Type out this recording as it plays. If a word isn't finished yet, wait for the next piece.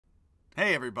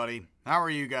Hey everybody, how are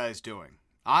you guys doing?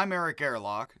 I'm Eric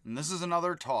Airlock, and this is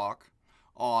another talk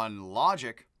on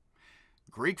logic,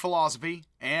 Greek philosophy,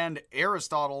 and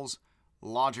Aristotle's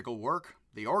logical work,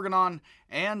 the Organon,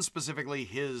 and specifically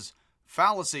his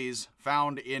fallacies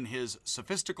found in his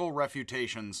Sophistical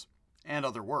Refutations and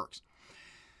other works.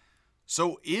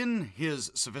 So in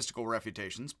his Sophistical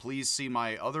Refutations, please see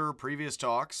my other previous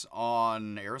talks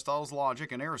on Aristotle's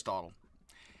logic and Aristotle.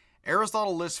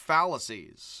 Aristotle lists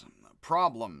fallacies,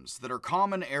 problems that are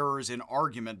common errors in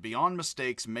argument beyond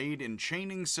mistakes made in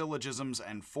chaining syllogisms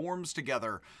and forms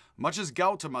together, much as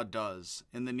Gautama does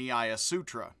in the Nyaya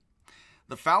Sutra.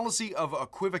 The fallacy of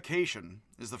equivocation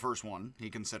is the first one he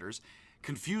considers,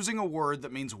 confusing a word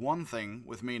that means one thing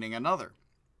with meaning another.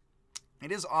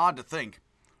 It is odd to think,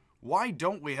 why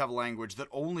don't we have language that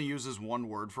only uses one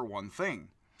word for one thing?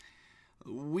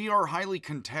 We are highly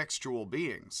contextual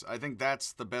beings. I think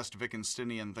that's the best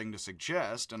Wittgensteinian thing to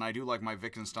suggest, and I do like my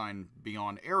Wittgenstein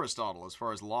beyond Aristotle as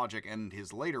far as logic and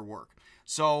his later work.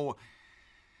 So,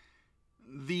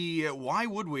 why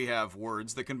would we have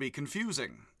words that can be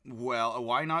confusing? Well,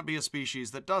 why not be a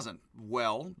species that doesn't?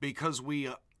 Well, because we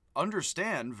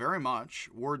understand very much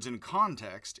words in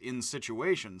context in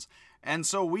situations, and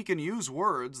so we can use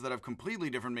words that have completely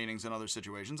different meanings in other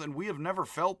situations, and we have never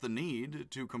felt the need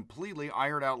to completely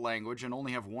iron out language and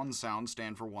only have one sound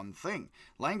stand for one thing.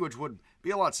 Language would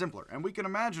be a lot simpler, and we can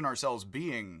imagine ourselves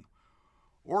being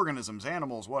organisms,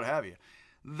 animals, what have you,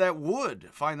 that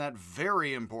would find that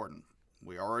very important.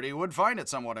 We already would find it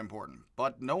somewhat important,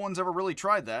 but no one's ever really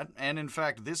tried that, and in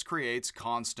fact this creates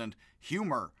constant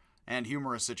humor and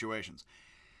humorous situations.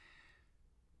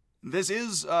 This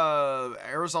is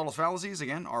Aristotle's fallacies,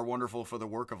 again, are wonderful for the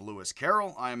work of Lewis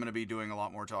Carroll. I'm going to be doing a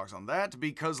lot more talks on that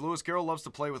because Lewis Carroll loves to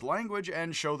play with language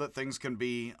and show that things can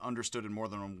be understood in more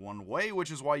than one way,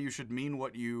 which is why you should mean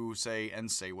what you say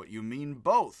and say what you mean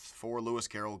both, for Lewis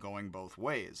Carroll going both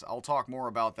ways. I'll talk more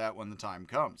about that when the time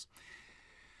comes.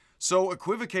 So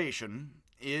equivocating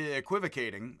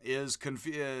is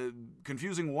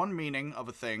confusing one meaning of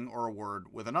a thing or a word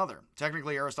with another.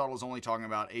 Technically, Aristotle is only talking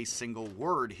about a single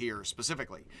word here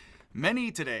specifically.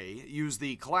 Many today use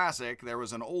the classic, there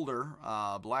was an older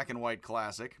black and white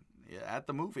classic at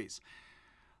the movies,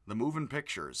 the moving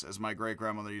pictures, as my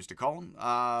great-grandmother used to call them.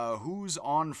 Who's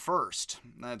on first?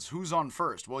 That's who's on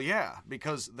first. Well, yeah,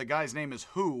 because the guy's name is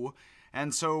Who,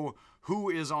 and so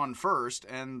who is on first?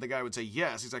 And the guy would say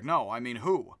yes. He's like, no, I mean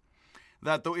who.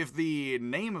 That though if the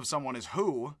name of someone is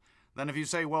Who, then if you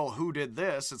say, well, who did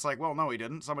this? It's like, well, no, he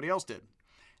didn't. Somebody else did.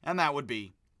 And that would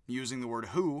be using the word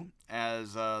who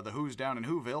as the Who's down in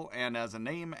Whoville and as a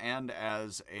name and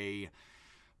as a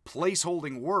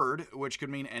placeholding word, which could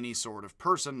mean any sort of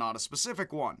person, not a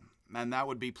specific one. And that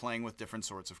would be playing with different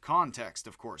sorts of context,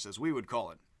 of course, as we would call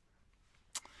it.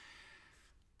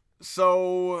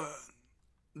 So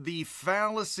the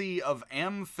fallacy of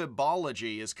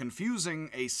amphibology is confusing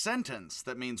a sentence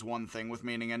that means one thing with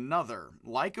meaning another,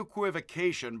 like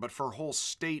equivocation, but for whole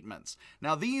statements.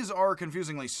 Now, these are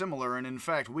confusingly similar, and in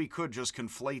fact, we could just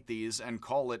conflate these and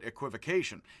call it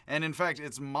equivocation. And in fact,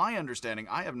 it's my understanding,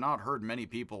 I have not heard many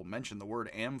people mention the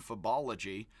word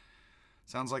amphibology.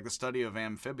 Sounds like the study of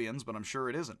amphibians, but I'm sure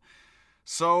it isn't.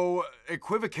 So,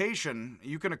 equivocation,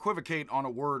 you can equivocate on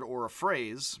a word or a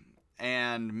phrase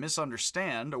and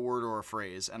misunderstand a word or a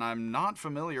phrase, and I'm not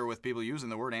familiar with people using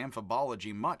the word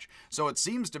amphibology much. So it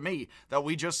seems to me that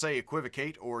we just say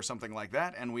equivocate or something like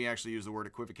that, and we actually use the word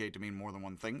equivocate to mean more than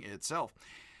one thing itself.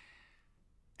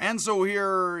 And so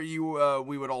here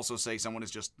we would also say someone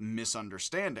is just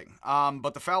misunderstanding.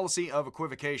 But the fallacy of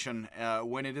equivocation,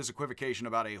 when it is equivocation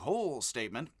about a whole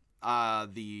statement,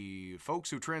 the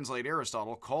folks who translate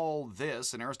Aristotle call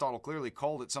this, and Aristotle clearly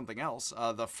called it something else,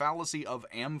 the fallacy of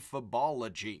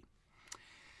amphibology.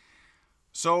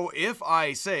 So if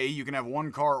I say you can have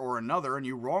one car or another, and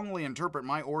you wrongly interpret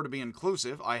my or to be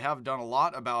inclusive, I have done a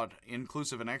lot about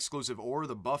inclusive and exclusive or,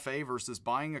 the buffet versus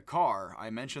buying a car.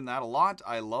 I mention that a lot.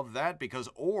 I love that because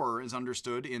or is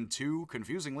understood in two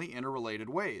confusingly interrelated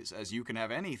ways, as you can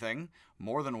have anything,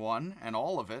 more than one, and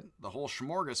all of it, the whole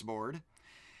smorgasbord.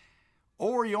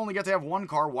 Or you only get to have one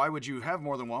car. Why would you have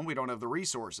more than one? We don't have the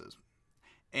resources.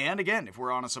 And again, if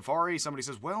we're on a safari, somebody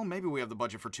says, well, maybe we have the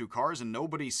budget for 2 cars, and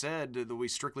nobody said that we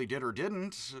strictly did or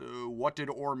didn't. What did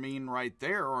or mean right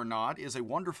there or not is a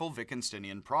wonderful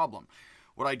Wittgensteinian problem.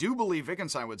 What I do believe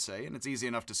Wittgenstein would say, and it's easy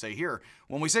enough to say here,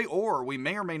 when we say or, we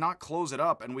may or may not close it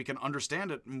up, and we can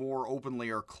understand it more openly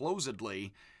or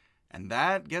closedly, and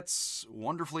that gets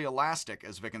wonderfully elastic,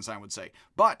 as Wittgenstein would say.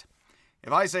 But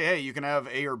if I say, hey, you can have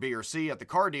A or B or C at the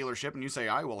car dealership, and you say,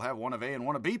 I will have one of A and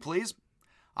one of B, please,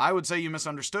 I would say you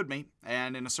misunderstood me,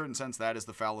 and in a certain sense, that is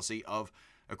the fallacy of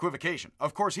equivocation.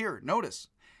 Of course, here, notice,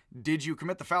 did you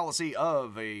commit the fallacy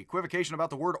of equivocation about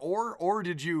the word or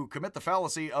did you commit the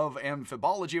fallacy of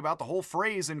amphibology about the whole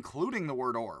phrase, including the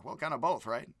word or? Well, kind of both,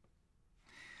 right?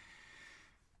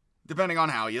 Depending on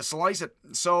how you slice it.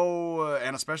 So,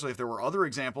 and especially if there were other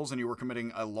examples and you were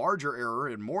committing a larger error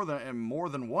in more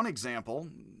than one example,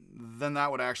 then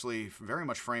that would actually very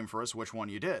much frame for us which one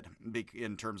you did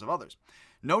in terms of others.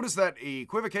 Notice that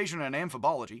equivocation and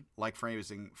amphibology, like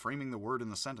framing the word in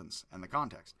the sentence and the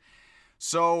context.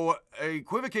 So,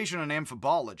 equivocation and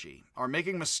amphibology are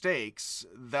making mistakes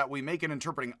that we make in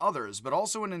interpreting others, but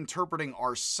also in interpreting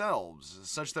ourselves,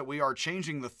 such that we are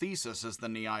changing the thesis, as the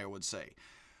Nyaya would say.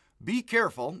 Be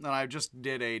careful, and I just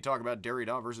did a talk about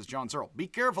Derrida versus John Searle. Be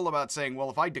careful about saying, well,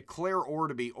 if I declare or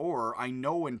to be or, I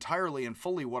know entirely and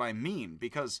fully what I mean,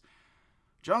 because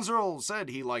John Searle said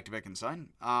he liked Wittgenstein.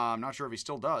 I'm not sure if he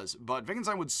still does, but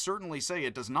Wittgenstein would certainly say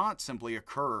it does not simply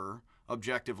occur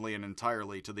objectively and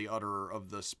entirely to the utterer of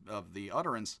the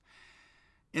utterance.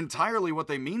 Entirely what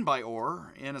they mean by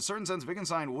or, in a certain sense,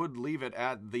 Wittgenstein would leave it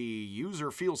at the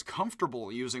user feels comfortable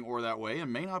using or that way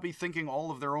and may not be thinking all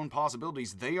of their own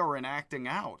possibilities they are enacting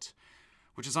out,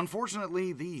 which is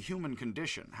unfortunately the human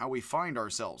condition, how we find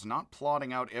ourselves, not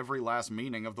plotting out every last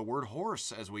meaning of the word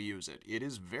horse as we use it. It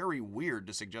is very weird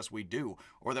to suggest we do,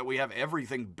 or that we have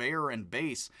everything bare and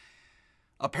base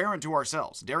apparent to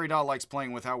ourselves. Derrida likes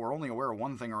playing with how we're only aware of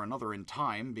one thing or another in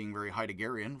time, being very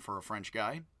Heideggerian for a French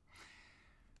guy.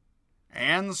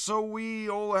 And so we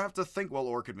all have to think, well,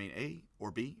 or could mean A,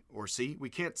 or B, or C. We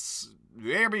can't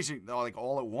like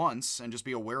all at once and just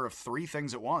be aware of three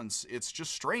things at once. It's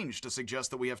just strange to suggest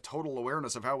that we have total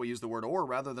awareness of how we use the word or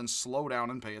rather than slow down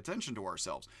and pay attention to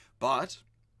ourselves. But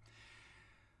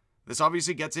this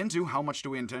obviously gets into how much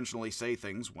do we intentionally say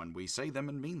things when we say them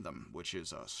and mean them, which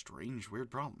is a strange, weird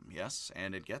problem, yes?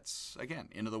 And it gets, again,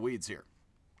 into the weeds here.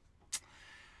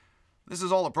 This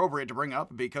is all appropriate to bring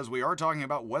up because we are talking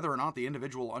about whether or not the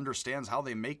individual understands how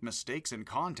they make mistakes in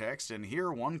context, and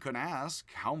here one can ask,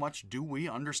 how much do we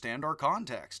understand our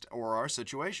context or our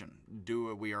situation?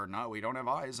 We don't have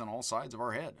eyes on all sides of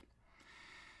our head.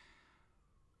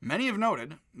 Many have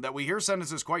noted that we hear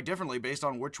sentences quite differently based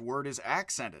on which word is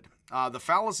accented. The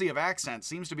fallacy of accent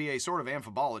seems to be a sort of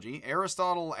amphibology.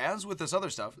 Aristotle, as with this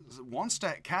other stuff, wants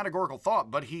to categorical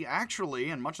thought, but he actually,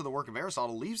 in much of the work of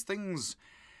Aristotle, leaves things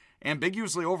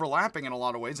ambiguously overlapping in a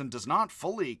lot of ways and does not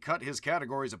fully cut his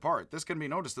categories apart. This can be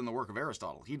noticed in the work of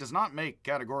Aristotle. He does not make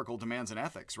categorical demands in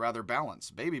ethics, rather balance,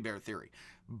 baby bear theory.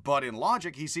 But in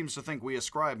logic, he seems to think we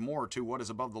ascribe more to what is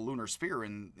above the lunar sphere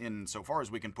in so far as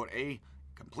we can put A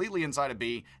completely inside of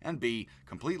B and B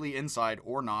completely inside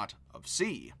or not of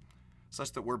C,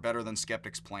 such that we're better than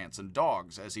skeptics, plants, and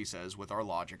dogs, as he says, with our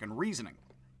logic and reasoning.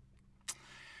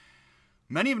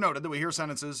 Many have noted that we hear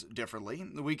sentences differently.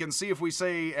 We can see if we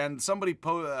say, and somebody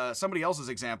else's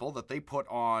example that they put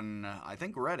on, I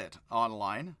think, Reddit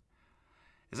online.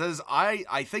 It says,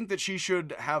 I think that she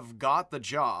should have got the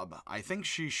job. I think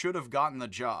she should have gotten the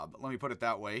job. Let me put it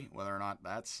that way, whether or not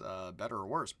that's better or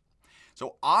worse.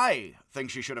 So I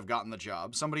think she should have gotten the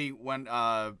job. Somebody went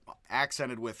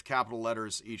accented with capital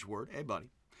letters each word. Hey, buddy.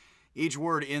 Each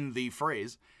word in the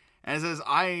phrase. And it says,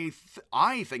 I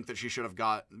think that she should have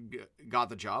got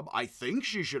the job. I think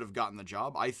she should have gotten the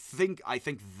job. I think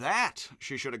that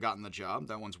she should have gotten the job.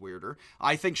 That one's weirder.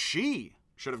 I think she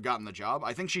should have gotten the job.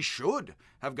 I think she should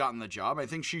have gotten the job. I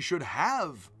think she should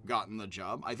have gotten the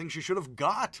job. I think she should have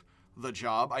got the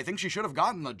job. I think she should have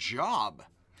gotten the job.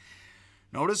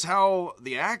 Notice how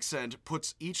the accent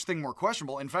puts each thing more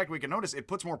questionable. In fact, we can notice it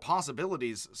puts more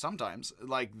possibilities sometimes,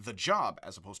 like the job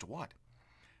as opposed to what.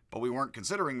 But we weren't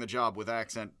considering the job with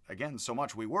accent, again, so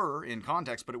much. We were in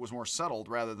context, but it was more settled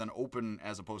rather than open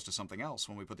as opposed to something else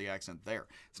when we put the accent there.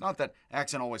 It's not that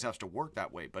accent always has to work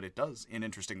that way, but it does in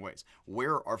interesting ways.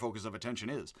 Where our focus of attention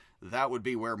is, that would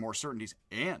be where more certainties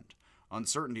and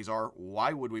uncertainties are.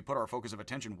 Why would we put our focus of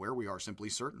attention where we are simply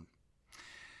certain?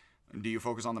 Do you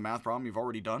focus on the math problem you've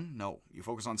already done? No. You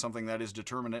focus on something that is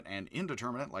determinate and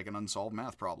indeterminate, like an unsolved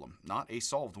math problem, not a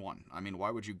solved one. I mean, why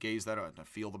would you gaze that out to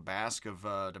feel to bask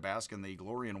in the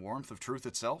glory and warmth of truth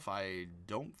itself? I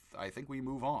think we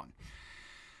move on.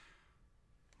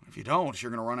 If you don't,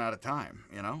 you're going to run out of time,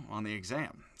 on the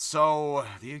exam. So,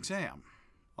 the exam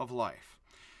of life.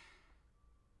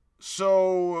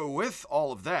 So, with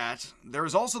all of that, there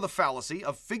is also the fallacy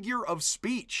of figure of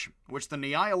speech, which the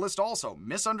Nyaya list also,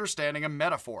 misunderstanding a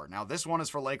metaphor. Now, this one is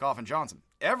for Lakoff and Johnson.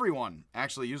 Everyone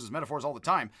actually uses metaphors all the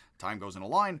time. Time goes in a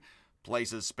line,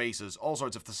 places, spaces, all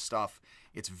sorts of stuff.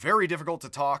 It's very difficult to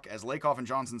talk, as Lakoff and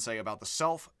Johnson say, about the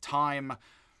self, time,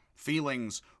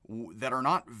 feelings that are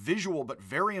not visual but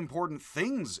very important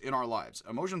things in our lives.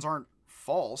 Emotions aren't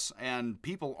false and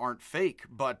people aren't fake,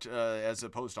 but as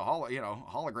opposed to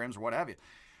holograms or what have you.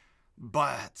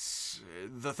 But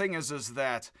the thing is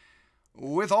that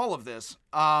with all of this,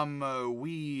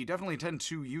 we definitely tend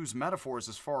to use metaphors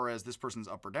as far as this person's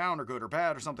up or down or good or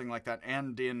bad or something like that.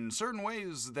 And in certain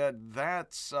ways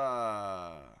that's,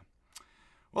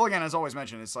 well, again, as always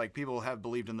mentioned, it's like people have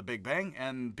believed in the Big Bang,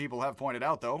 and people have pointed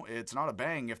out, though, it's not a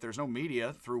bang if there's no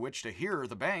media through which to hear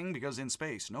the bang, because in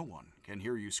space, no one can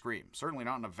hear you scream. Certainly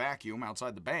not in a vacuum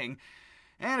outside the bang.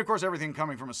 And, of course, everything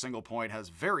coming from a single point has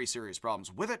very serious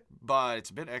problems with it, but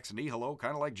it's a bit ex nihilo,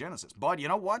 kind of like Genesis. But you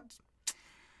know what?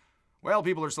 Well,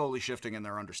 people are slowly shifting in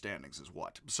their understandings is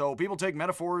what. So people take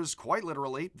metaphors quite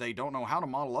literally. They don't know how to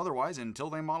model otherwise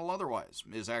until they model otherwise,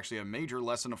 is actually a major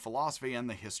lesson of philosophy and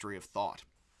the history of thought.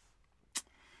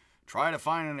 Try to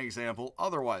find an example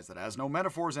otherwise that has no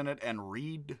metaphors in it and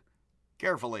read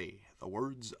carefully the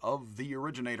words of the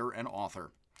originator and author.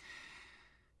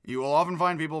 You will often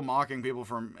find people mocking people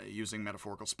for using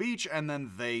metaphorical speech, and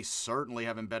then they certainly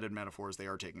have embedded metaphors they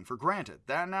are taking for granted.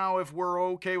 That now, if we're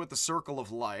okay with the circle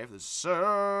of life, the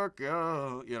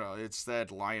circle, it's that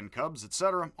lion, cubs,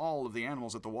 etc., all of the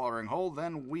animals at the watering hole,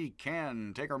 then we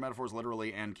can take our metaphors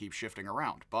literally and keep shifting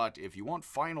around. But if you want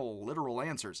final, literal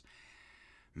answers,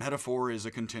 metaphor is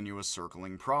a continuous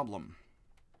circling problem.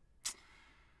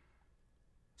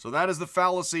 So that is the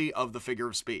fallacy of the figure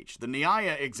of speech. The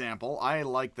Nyaya example, I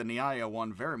like the Nyaya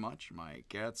one very much. My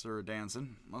cats are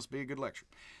dancing. Must be a good lecture.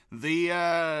 With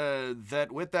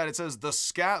that it says the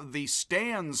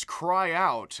stands cry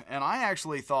out, and I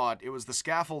actually thought it was the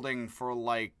scaffolding for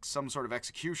like some sort of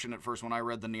execution at first when I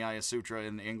read the Nyaya Sutra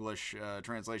in the English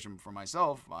translation for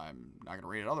myself. I'm not going to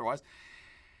read it otherwise.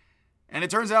 And it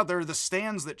turns out they're the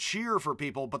stands that cheer for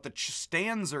people, but the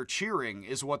stands are cheering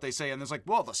is what they say. And there's like,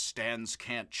 well, the stands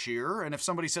can't cheer. And if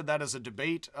somebody said that as a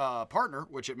debate partner,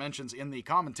 which it mentions in the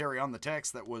commentary on the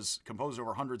text that was composed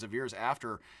over hundreds of years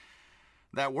after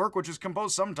that work, which was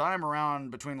composed sometime around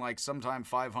between like sometime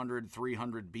 500,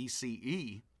 300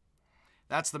 BCE.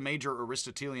 That's the major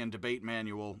Aristotelian debate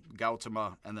manual,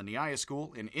 Gautama and the Nyaya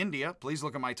school in India. Please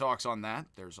look at my talks on that.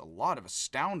 There's a lot of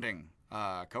astounding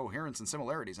coherence and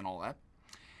similarities and all that.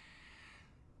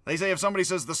 They say if somebody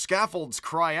says the scaffolds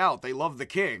cry out, they love the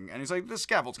king. And he's like, the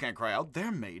scaffolds can't cry out,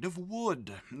 they're made of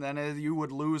wood. Then you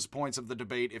would lose points of the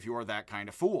debate if you are that kind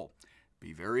of fool.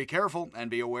 Be very careful and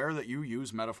be aware that you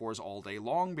use metaphors all day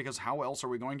long, because how else are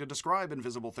we going to describe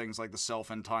invisible things like the self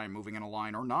and time moving in a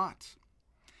line or not?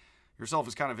 Yourself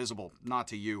is kind of visible, not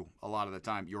to you a lot of the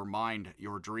time. Your mind,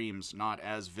 your dreams, not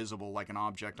as visible like an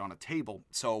object on a table.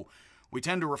 So we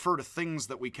tend to refer to things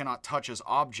that we cannot touch as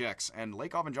objects, and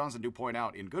Lakoff and Johnson do point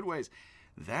out in good ways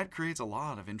that creates a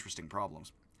lot of interesting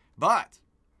problems. But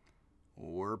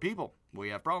we're people. We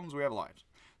have problems, we have lives.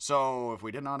 So if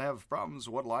we did not have problems,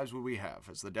 what lives would we have,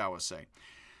 as the Taoists say?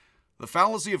 The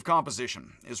fallacy of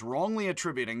composition is wrongly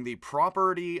attributing the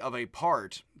property of a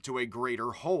part to a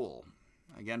greater whole.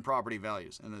 Again, property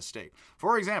values in this state.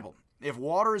 For example, if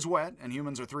water is wet and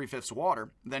humans are 3/5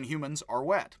 water, then humans are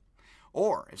wet.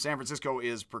 Or, if San Francisco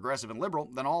is progressive and liberal,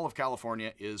 then all of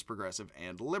California is progressive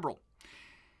and liberal.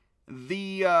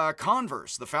 The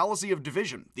converse, the fallacy of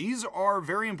division, these are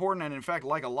very important, and in fact,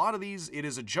 like a lot of these, it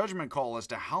is a judgment call as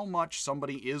to how much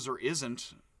somebody is or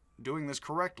isn't doing this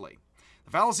correctly.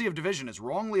 The fallacy of division is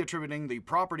wrongly attributing the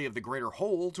property of the greater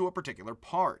whole to a particular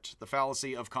part. The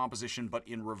fallacy of composition, but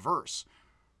in reverse,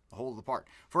 the whole of the part.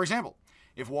 For example,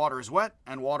 if water is wet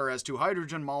and water has 2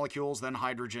 hydrogen molecules, then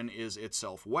hydrogen is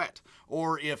itself wet.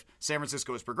 Or if San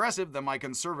Francisco is progressive, then my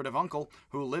conservative uncle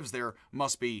who lives there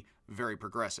must be very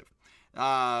progressive.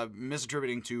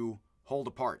 Misattributing to hold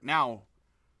apart. Now,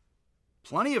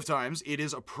 plenty of times it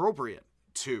is appropriate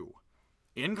to,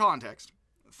 in context,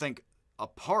 think a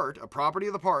property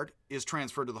of the part is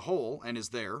transferred to the whole and is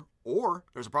there, or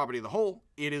there's a property of the whole,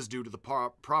 it is due to the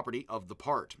property of the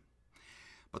part.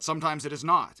 But sometimes it is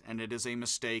not, and it is a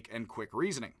mistake and quick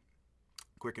reasoning.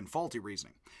 Quick and faulty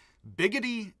reasoning.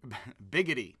 Biggity,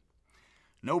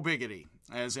 no biggity,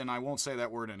 as in I won't say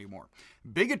that word anymore.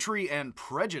 Bigotry and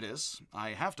prejudice, I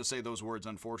have to say those words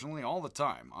unfortunately all the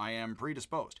time. I am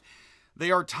predisposed.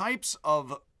 They are types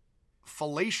of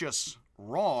fallacious,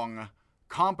 wrong,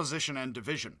 composition and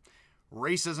division.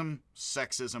 Racism,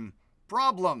 sexism,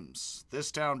 problems. This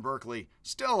town, Berkeley,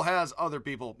 still has other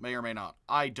people, may or may not.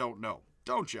 I don't know.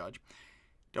 Don't judge.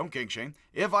 don't kink shame.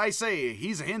 If I say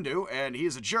he's a Hindu and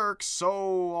he's a jerk, so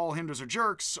all Hindus are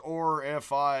jerks, or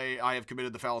if I have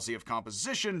committed the fallacy of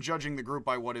composition, judging the group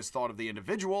by what is thought of the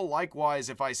individual. Likewise,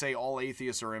 if I say all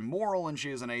atheists are immoral and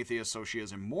she is an atheist, so she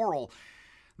is immoral,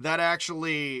 that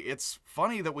actually, it's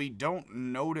funny that we don't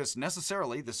notice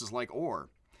necessarily, this is like or.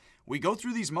 We go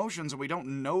through these motions and we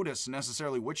don't notice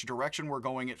necessarily which direction we're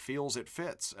going. It feels it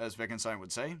fits, as Wittgenstein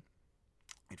would say.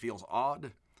 It feels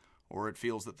odd, or it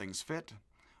feels that things fit,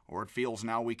 or it feels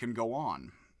now we can go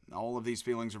on. All of these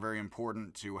feelings are very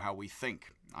important to how we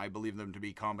think. I believe them to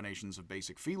be combinations of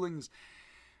basic feelings,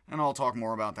 and I'll talk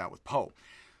more about that with Poe.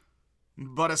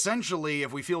 But essentially,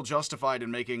 if we feel justified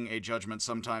in making a judgment,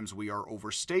 sometimes we are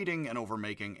overstating and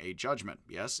overmaking a judgment.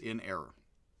 Yes, in error.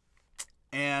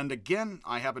 And again,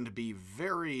 I happen to be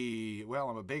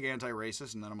I'm a big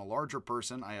anti-racist, and then I'm a larger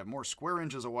person. I have more square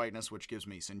inches of whiteness, which gives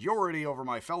me seniority over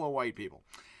my fellow white people.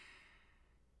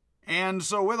 And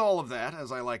so with all of that,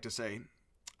 as I like to say,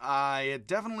 it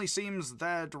definitely seems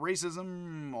that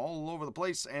racism all over the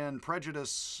place and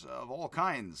prejudice of all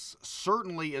kinds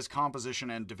certainly is composition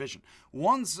and division.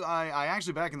 Once, I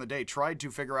actually back in the day tried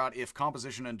to figure out if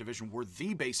composition and division were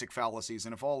the basic fallacies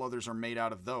and if all others are made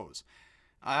out of those.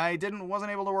 I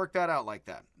wasn't able to work that out like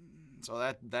that. So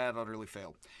that utterly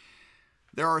failed.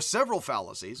 There are several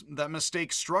fallacies that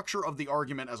mistake structure of the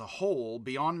argument as a whole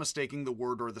beyond mistaking the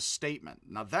word or the statement.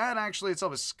 Now that actually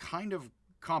itself is kind of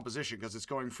composition because it's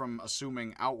going from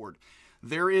assuming outward.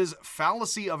 There is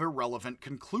fallacy of irrelevant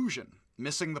conclusion,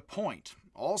 missing the point,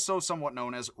 also somewhat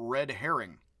known as red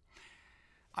herring.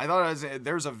 I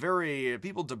thought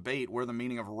people debate where the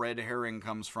meaning of red herring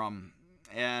comes from.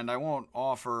 And I won't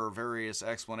offer various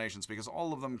explanations because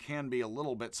all of them can be a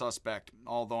little bit suspect,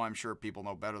 although I'm sure people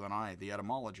know better than I the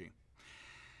etymology.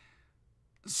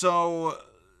 So,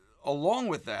 along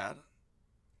with that,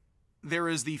 there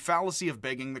is the fallacy of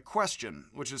begging the question,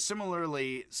 which is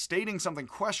similarly stating something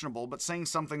questionable but saying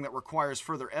something that requires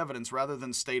further evidence rather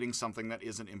than stating something that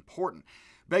isn't important.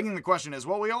 Begging the question is,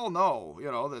 well, we all know,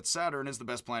 that Saturn is the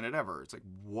best planet ever. It's like,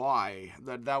 why?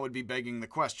 That would be begging the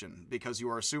question, because you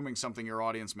are assuming something your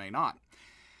audience may not.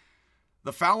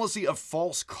 The fallacy of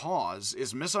false cause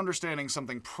is misunderstanding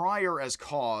something prior as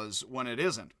cause when it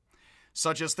isn't,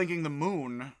 such as thinking the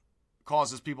moon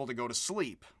causes people to go to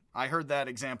sleep. I heard that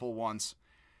example once.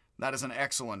 That is an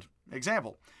excellent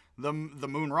example. The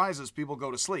moon rises, people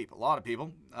go to sleep. A lot of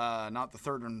people, not the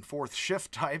third and fourth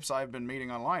shift types I've been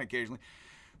meeting online occasionally,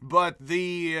 but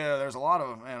there's a lot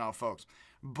of folks,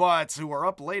 but who are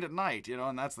up late at night,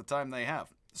 and that's the time they have.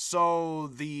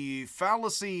 So the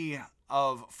fallacy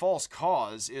of false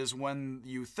cause is when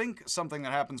you think something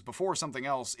that happens before something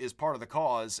else is part of the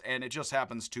cause, and it just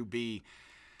happens to be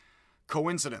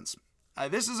coincidence.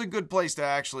 This is a good place to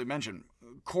actually mention.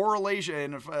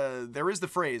 Correlation, there is the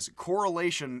phrase,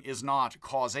 correlation is not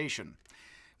causation.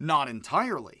 Not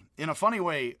entirely. In a funny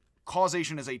way,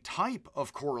 causation is a type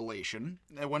of correlation,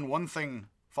 when one thing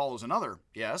follows another,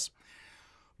 yes.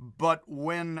 But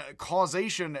when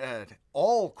causation,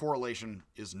 all correlation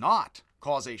is not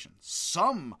causation.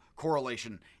 Some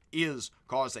correlation is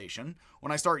causation.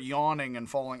 When I start yawning and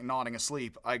nodding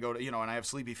asleep, I go to, and I have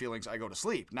sleepy feelings, I go to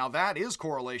sleep. Now that is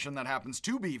correlation that happens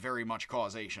to be very much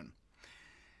causation.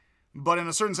 But in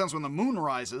a certain sense, when the moon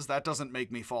rises, that doesn't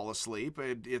make me fall asleep.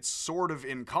 It's sort of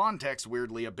in context,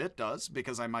 weirdly, a bit does,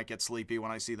 because I might get sleepy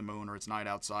when I see the moon, or it's night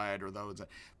outside, or those.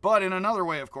 But in another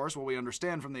way, of course, what we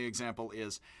understand from the example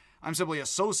is I'm simply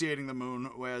associating the moon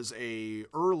as a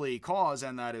early cause,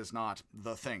 and that is not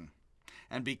the thing.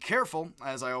 And be careful,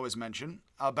 as I always mention,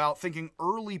 about thinking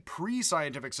early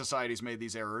pre-scientific societies made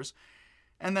these errors,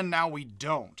 and then now we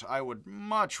don't. I would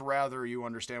much rather you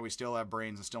understand we still have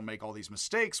brains and still make all these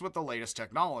mistakes with the latest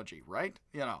technology, right?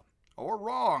 Or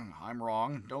wrong. I'm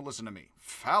wrong. Don't listen to me.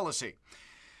 Fallacy.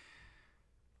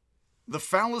 The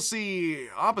fallacy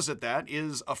opposite that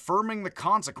is affirming the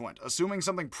consequent, assuming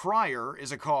something prior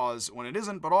is a cause when it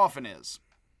isn't, but often is,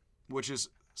 which is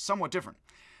somewhat different.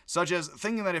 Such as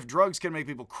thinking that if drugs can make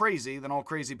people crazy, then all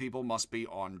crazy people must be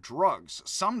on drugs.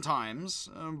 Sometimes,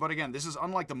 but again, this is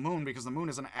unlike the moon, because the moon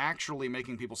isn't actually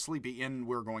making people sleepy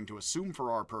we're going to assume for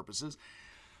our purposes.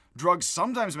 Drugs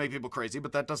sometimes make people crazy,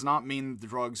 but that does not mean the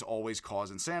drugs always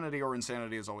cause insanity, or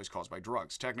insanity is always caused by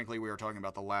drugs. Technically, we are talking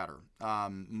about the latter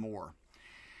more.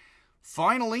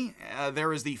 Finally,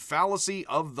 there is the fallacy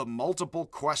of the multiple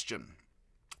question.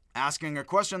 Asking a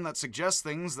question that suggests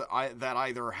things that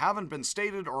either haven't been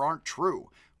stated or aren't true,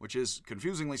 which is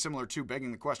confusingly similar to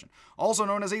begging the question. Also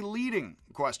known as a leading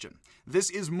question. This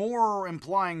is more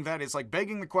implying that it's like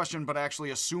begging the question, but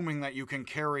actually assuming that you can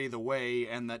carry the way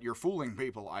and that you're fooling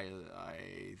people, I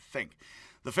think.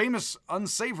 The famous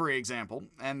unsavory example,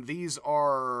 and these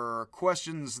are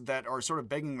questions that are sort of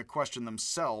begging the question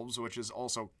themselves, which is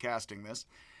also casting this,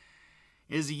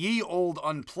 is ye old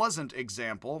unpleasant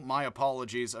example, my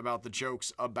apologies about the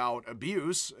jokes about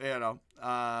abuse,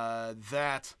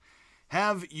 that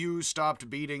have you stopped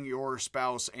beating your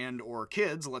spouse and or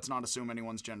kids? Let's not assume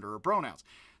anyone's gender or pronouns.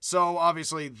 So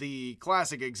obviously the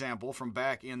classic example from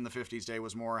back in the 50s day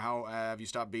was more how have you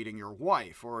stopped beating your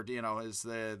wife, or as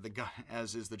the guy,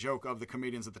 as is the joke of the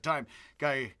comedians at the time,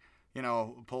 guy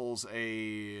pulls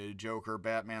a Joker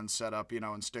Batman setup,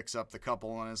 and sticks up the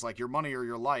couple and is like, your money or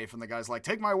your life, and the guy's like,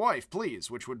 take my wife please,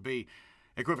 which would be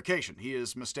equivocation. He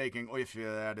is mistaking if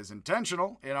that is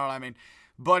intentional, you know what I mean?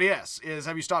 But yes,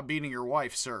 have you stopped beating your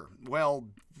wife, sir? Well,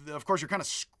 of course, you're kind of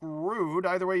screwed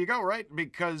either way you go, right?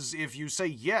 Because if you say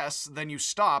yes, then you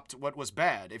stopped what was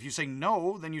bad. If you say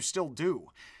no, then you still do.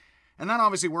 And that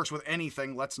obviously works with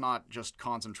anything. Let's not just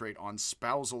concentrate on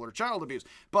spousal or child abuse.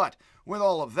 But with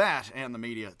all of that and the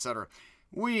media, etc.,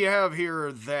 we have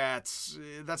here that's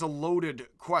a loaded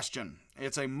question.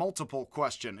 It's a multiple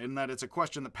question in that it's a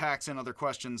question that packs in other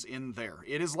questions in there.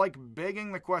 It is like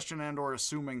begging the question and or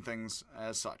assuming things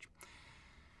as such.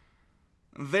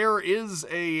 There is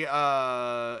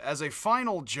as a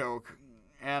final joke,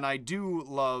 and I do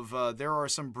love, there are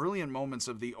some brilliant moments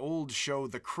of the old show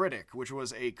The Critic, which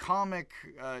was a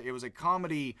it was a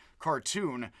comedy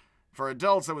cartoon for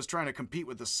adults that was trying to compete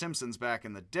with The Simpsons back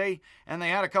in the day, and they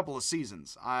had a couple of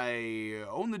seasons. I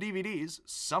own the DVDs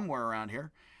somewhere around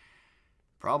here,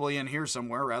 probably in here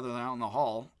somewhere rather than out in the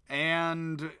hall,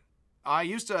 and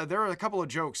there are a couple of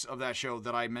jokes of that show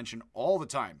that I mention all the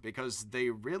time because they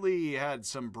really had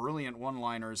some brilliant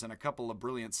one-liners and a couple of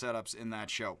brilliant setups in that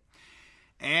show.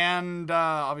 And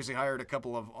obviously hired a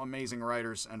couple of amazing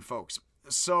writers and folks.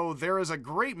 So there is a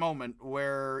great moment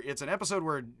where it's an episode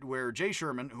where Jay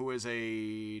Sherman, who is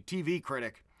a TV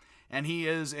critic, and he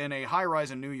is in a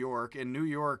high-rise in New York. In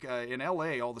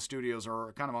LA, all the studios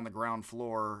are kind of on the ground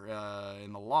floor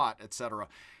in the lot, etc.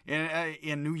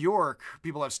 In New York,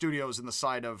 people have studios in the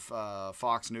side of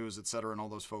Fox News, etc., and all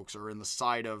those folks are in the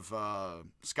side of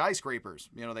skyscrapers.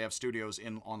 They have studios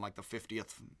on like the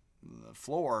 50th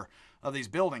floor of these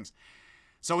buildings.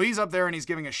 So he's up there and he's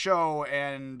giving a show,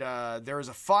 and there is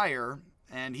a fire,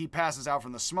 and he passes out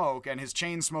from the smoke, and his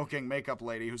chain-smoking makeup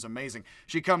lady, who's amazing,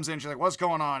 she comes in, she's like, what's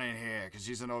going on in here? Because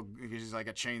she's like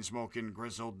a chain-smoking,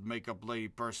 grizzled makeup lady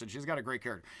person. She's got a great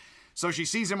character. So she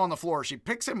sees him on the floor. She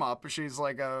picks him up. She's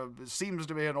like seems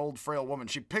to be an old, frail woman.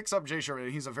 She picks up Jay Sherman,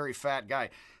 and he's a very fat guy.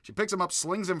 She picks him up,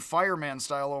 slings him fireman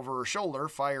style over her shoulder,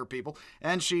 fire people,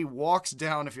 and she walks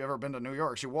down, if you've ever been to New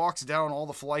York, she walks down all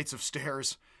the flights of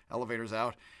stairs, elevators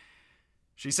out.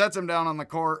 She sets him down on the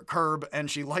curb,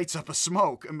 and she lights up a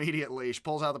smoke immediately. She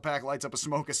pulls out the pack, lights up a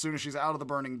smoke as soon as she's out of the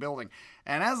burning building.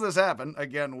 And as this happened,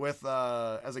 again, with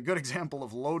as a good example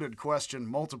of loaded question,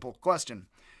 multiple question,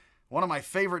 one of my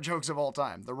favorite jokes of all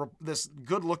time, this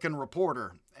good-looking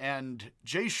reporter, and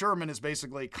Jay Sherman is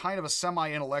basically kind of a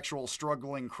semi-intellectual,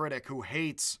 struggling critic who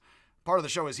hates, part of the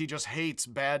show is he just hates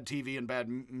bad TV and bad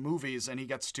movies, and he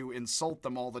gets to insult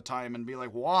them all the time and be like,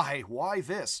 why? Why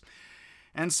this?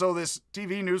 And so this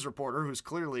TV news reporter, who's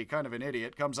clearly kind of an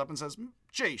idiot, comes up and says,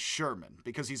 Jay Sherman,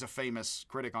 because he's a famous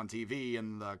critic on TV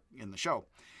in the show,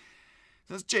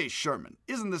 says, Jay Sherman,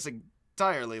 isn't this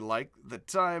entirely like the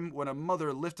time when a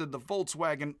mother lifted the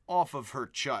Volkswagen off of her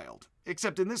child?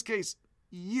 Except in this case,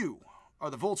 you are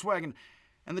the Volkswagen,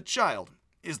 and the child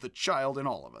is the child in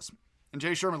all of us. And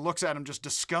Jay Sherman looks at him just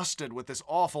disgusted with this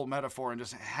awful metaphor and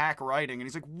just hack writing, and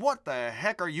he's like, what the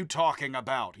heck are you talking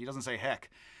about? He doesn't say heck.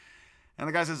 And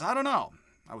the guy says, I don't know.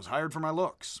 I was hired for my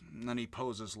looks. And then he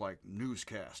poses like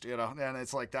newscast, and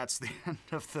it's like that's the end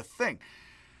of the thing.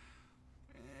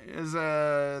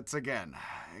 It's again,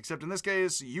 except in this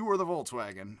case, you are the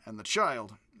Volkswagen, and the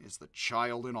child is the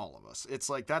child in all of us. It's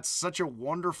like that's such a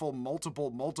wonderful,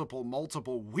 multiple,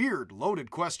 weird,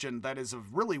 loaded question that is a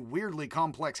really weirdly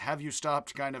complex, have you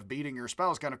stopped kind of beating your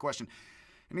spouse kind of question.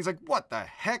 And he's like, what the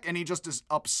heck? And he just is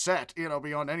upset,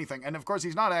 beyond anything. And of course,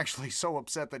 he's not actually so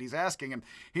upset that he's asking him.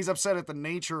 He's upset at the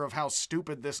nature of how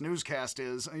stupid this newscast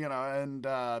is, and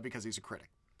because he's a critic.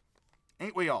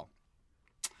 Ain't we all?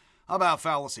 How about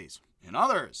fallacies? In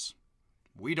others,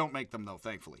 we don't make them, though,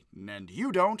 thankfully. And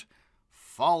you don't,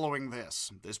 following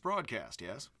this broadcast,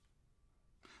 yes?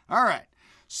 All right.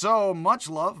 So, much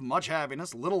love, much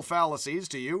happiness, little fallacies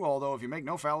to you, although if you make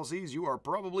no fallacies, you are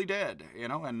probably dead,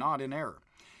 and not in error.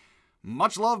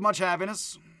 Much love, much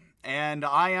happiness, and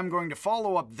I am going to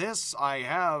follow up this. I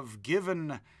have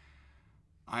given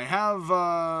I have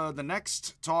the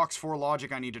next talks for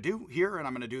logic I need to do here, and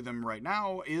I'm going to do them right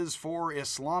now, is for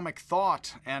Islamic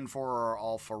thought and for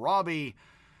Al-Farabi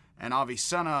and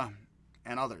Avicenna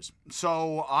and others.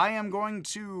 So I am going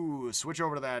to switch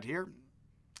over to that here.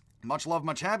 Much love,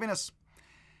 much happiness.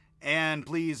 And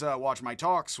please watch my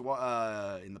talks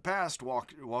in the past.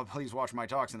 Please watch my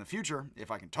talks in the future,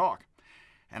 if I can talk.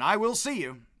 And I will see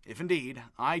you, if indeed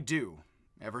I do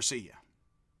ever see you.